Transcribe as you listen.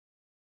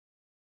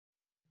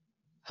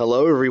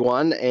Hello,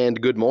 everyone,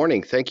 and good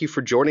morning. Thank you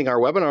for joining our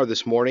webinar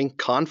this morning,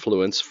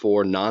 Confluence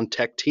for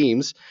Non-Tech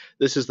Teams.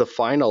 This is the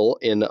final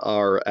in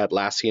our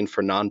Atlassian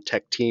for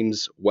Non-Tech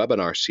Teams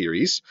webinar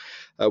series.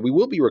 We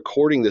will be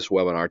recording this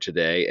webinar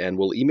today, and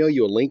we'll email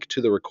you a link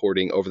to the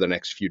recording over the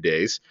next few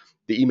days.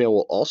 The email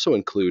will also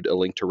include a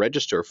link to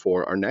register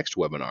for our next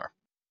webinar.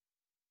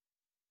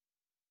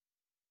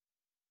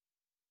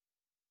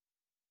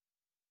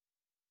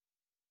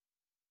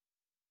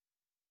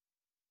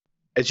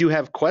 As you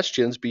have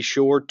questions, be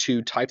sure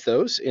to type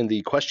those in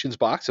the questions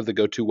box of the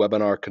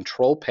GoToWebinar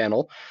control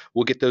panel.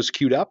 We'll get those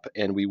queued up,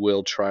 and we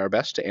will try our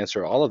best to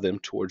answer all of them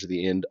towards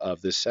the end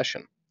of this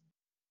session.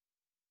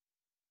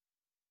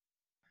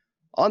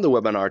 On the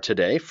webinar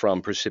today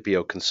from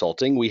Principio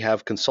Consulting, we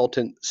have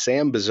consultant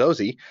Sam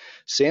Besozzi.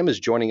 Sam is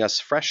joining us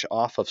fresh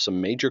off of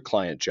some major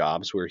client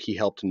jobs where he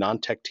helped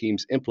non-tech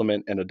teams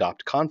implement and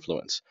adopt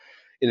Confluence.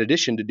 In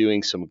addition to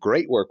doing some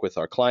great work with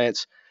our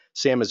clients,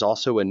 Sam is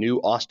also a new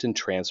Austin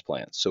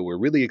transplant, so we're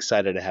really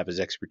excited to have his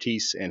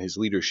expertise and his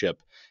leadership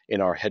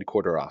in our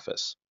headquarter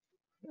office.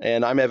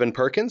 And I'm Evan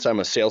Perkins. I'm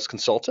a sales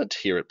consultant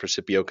here at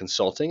Principio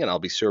Consulting, and I'll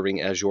be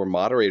serving as your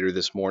moderator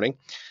this morning.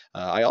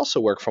 I also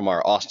work from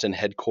our Austin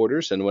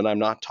headquarters, and when I'm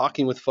not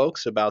talking with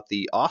folks about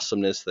the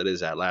awesomeness that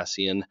is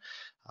Atlassian,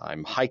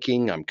 I'm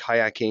hiking, I'm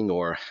kayaking,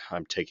 or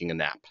I'm taking a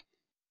nap.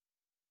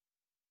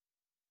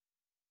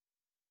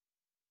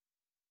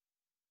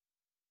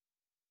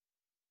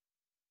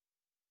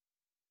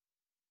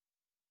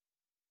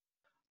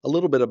 A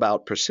little bit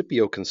about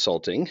Principio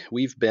Consulting.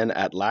 We've been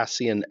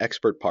Atlassian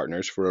expert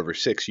partners for over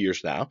 6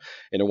 years now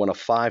and are one of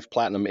 5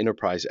 platinum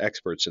enterprise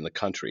experts in the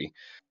country.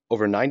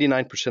 Over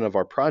 99% of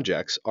our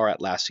projects are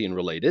Atlassian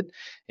related,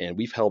 and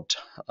we've helped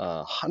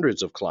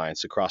hundreds of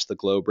clients across the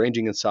globe,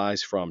 ranging in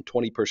size from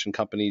 20-person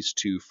companies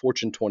to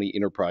Fortune 20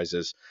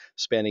 enterprises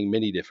spanning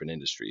many different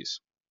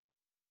industries.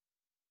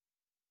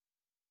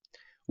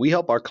 We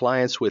help our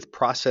clients with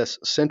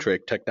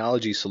process-centric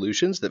technology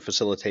solutions that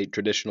facilitate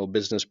traditional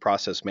business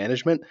process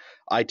management,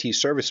 IT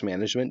service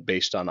management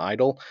based on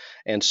ITIL,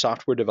 and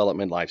software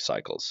development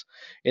lifecycles.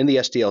 In the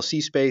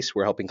SDLC space,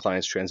 we're helping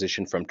clients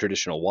transition from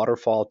traditional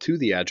waterfall to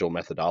the agile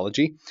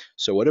methodology.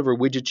 So whatever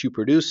widgets you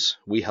produce,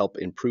 we help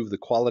improve the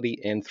quality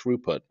and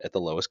throughput at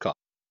the lowest cost.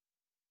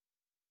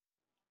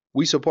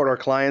 We support our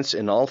clients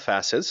in all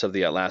facets of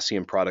the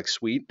Atlassian product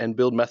suite and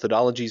build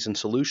methodologies and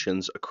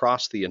solutions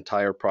across the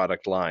entire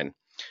product line.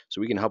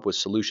 So we can help with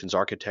solutions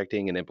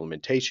architecting and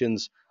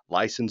implementations,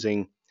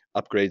 licensing,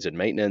 upgrades and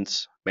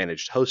maintenance,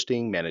 managed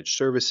hosting, managed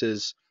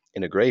services,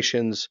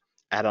 integrations,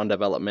 add-on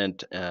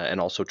development,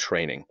 and also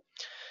training.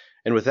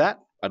 And with that,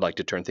 I'd like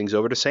to turn things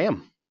over to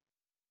Sam.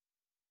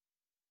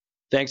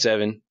 Thanks,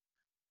 Evan.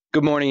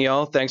 Good morning,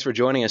 y'all. Thanks for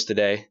joining us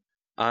today.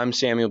 I'm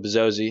Samuel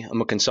Besozzi.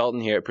 I'm a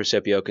consultant here at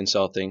Principio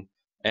Consulting,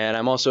 and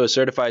I'm also a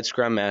certified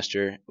Scrum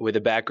Master with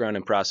a background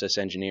in process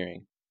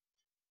engineering.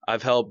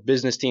 I've helped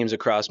business teams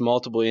across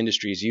multiple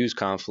industries use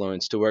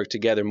Confluence to work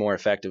together more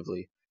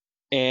effectively.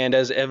 And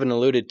as Evan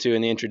alluded to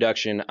in the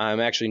introduction, I'm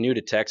actually new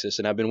to Texas,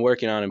 and I've been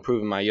working on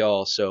improving my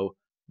y'all, so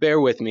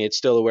bear with me, it's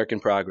still a work in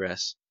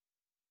progress.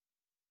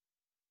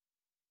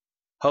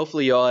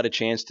 Hopefully y'all had a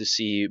chance to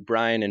see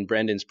Brian and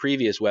Brendan's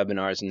previous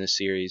webinars in this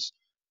series.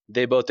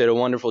 They both did a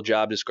wonderful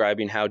job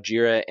describing how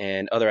Jira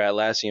and other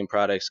Atlassian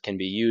products can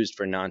be used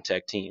for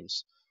non-tech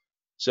teams.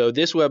 So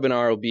this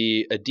webinar will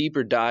be a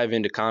deeper dive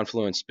into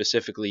Confluence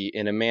specifically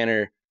in a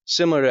manner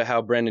similar to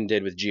how Brendan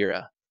did with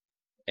Jira.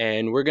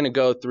 And we're going to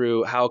go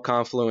through how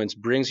Confluence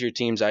brings your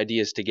team's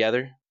ideas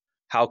together,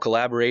 how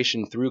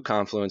collaboration through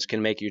Confluence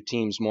can make your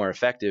teams more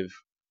effective,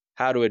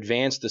 how to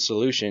advance the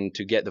solution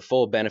to get the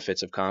full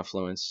benefits of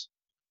Confluence.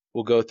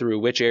 We'll go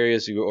through which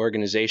areas of your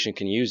organization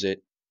can use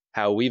it,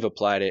 how we've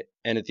applied it,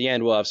 and at the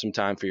end we'll have some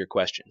time for your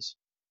questions.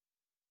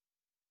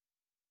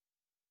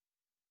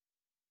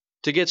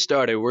 To get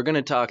started, we're going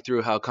to talk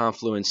through how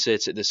Confluence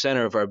sits at the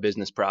center of our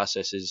business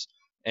processes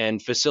and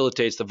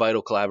facilitates the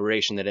vital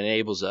collaboration that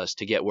enables us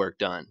to get work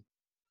done.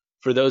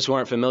 For those who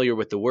aren't familiar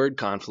with the word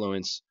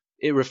confluence,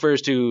 it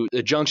refers to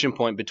the junction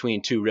point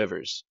between two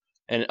rivers.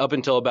 And up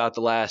until about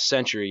the last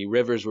century,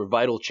 rivers were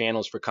vital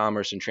channels for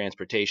commerce and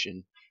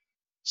transportation.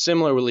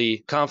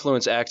 Similarly,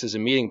 Confluence acts as a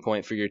meeting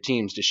point for your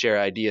teams to share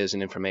ideas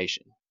and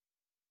information.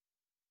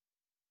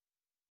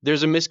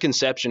 There's a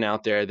misconception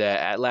out there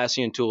that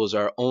Atlassian tools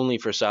are only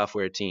for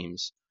software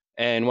teams.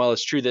 And while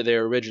it's true that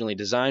they're originally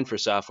designed for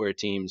software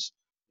teams,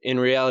 in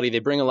reality, they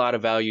bring a lot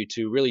of value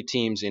to really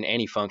teams in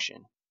any function.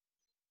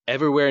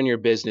 Everywhere in your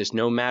business,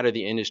 no matter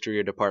the industry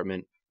or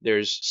department,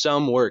 there's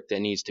some work that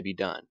needs to be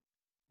done.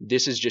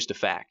 This is just a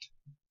fact.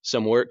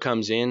 Some work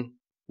comes in,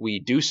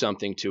 we do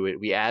something to it,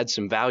 we add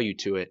some value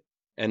to it,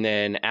 and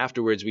then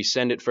afterwards we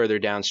send it further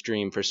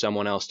downstream for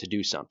someone else to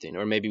do something,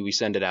 or maybe we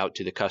send it out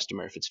to the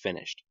customer if it's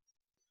finished.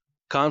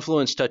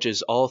 Confluence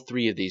touches all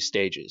 3 of these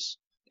stages,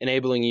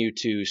 enabling you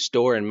to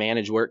store and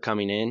manage work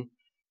coming in,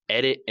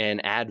 edit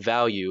and add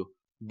value,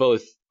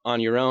 both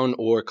on your own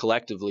or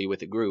collectively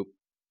with a group,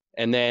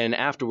 and then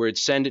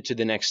afterwards send it to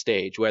the next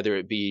stage, whether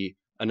it be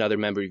another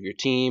member of your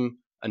team,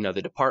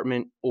 another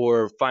department,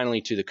 or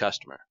finally to the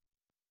customer.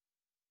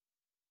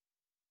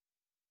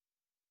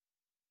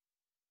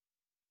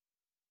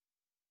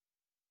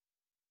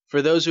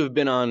 For those who have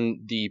been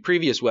on the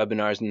previous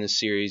webinars in this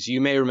series,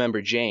 you may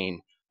remember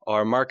Jane,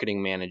 our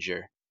marketing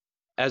manager.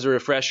 As a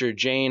refresher,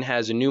 Jane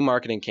has a new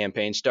marketing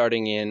campaign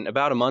starting in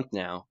about a month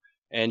now,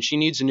 and she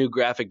needs a new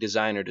graphic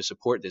designer to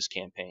support this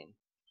campaign.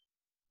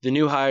 The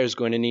new hire is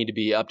going to need to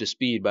be up to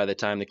speed by the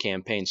time the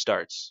campaign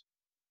starts.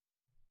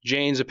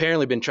 Jane's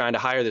apparently been trying to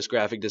hire this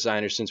graphic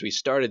designer since we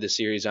started the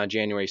series on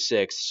January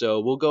 6th, so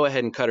we'll go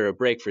ahead and cut her a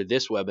break for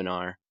this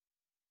webinar.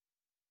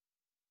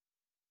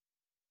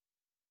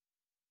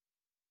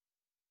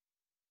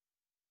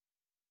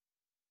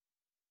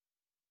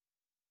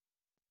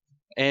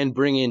 And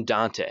bring in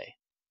Dante.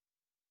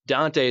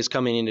 Dante is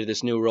coming into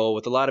this new role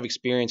with a lot of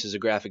experience as a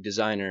graphic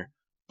designer,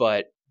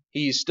 but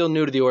he's still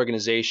new to the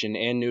organization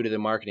and new to the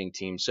marketing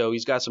team, so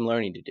he's got some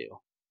learning to do.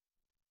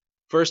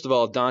 First of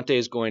all, Dante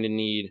is going to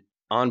need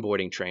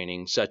onboarding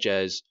training, such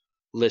as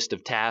list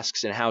of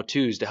tasks and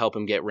how-tos to help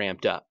him get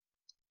ramped up.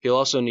 He'll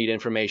also need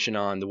information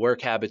on the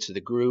work habits of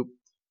the group,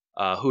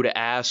 who to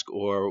ask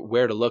or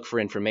where to look for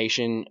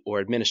information or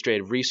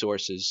administrative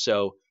resources,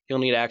 so he'll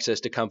need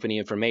access to company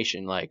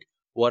information like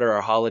what are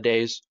our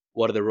holidays,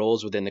 what are the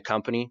roles within the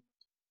company,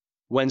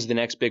 when's the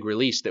next big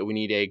release that we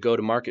need a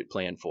go-to-market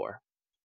plan for.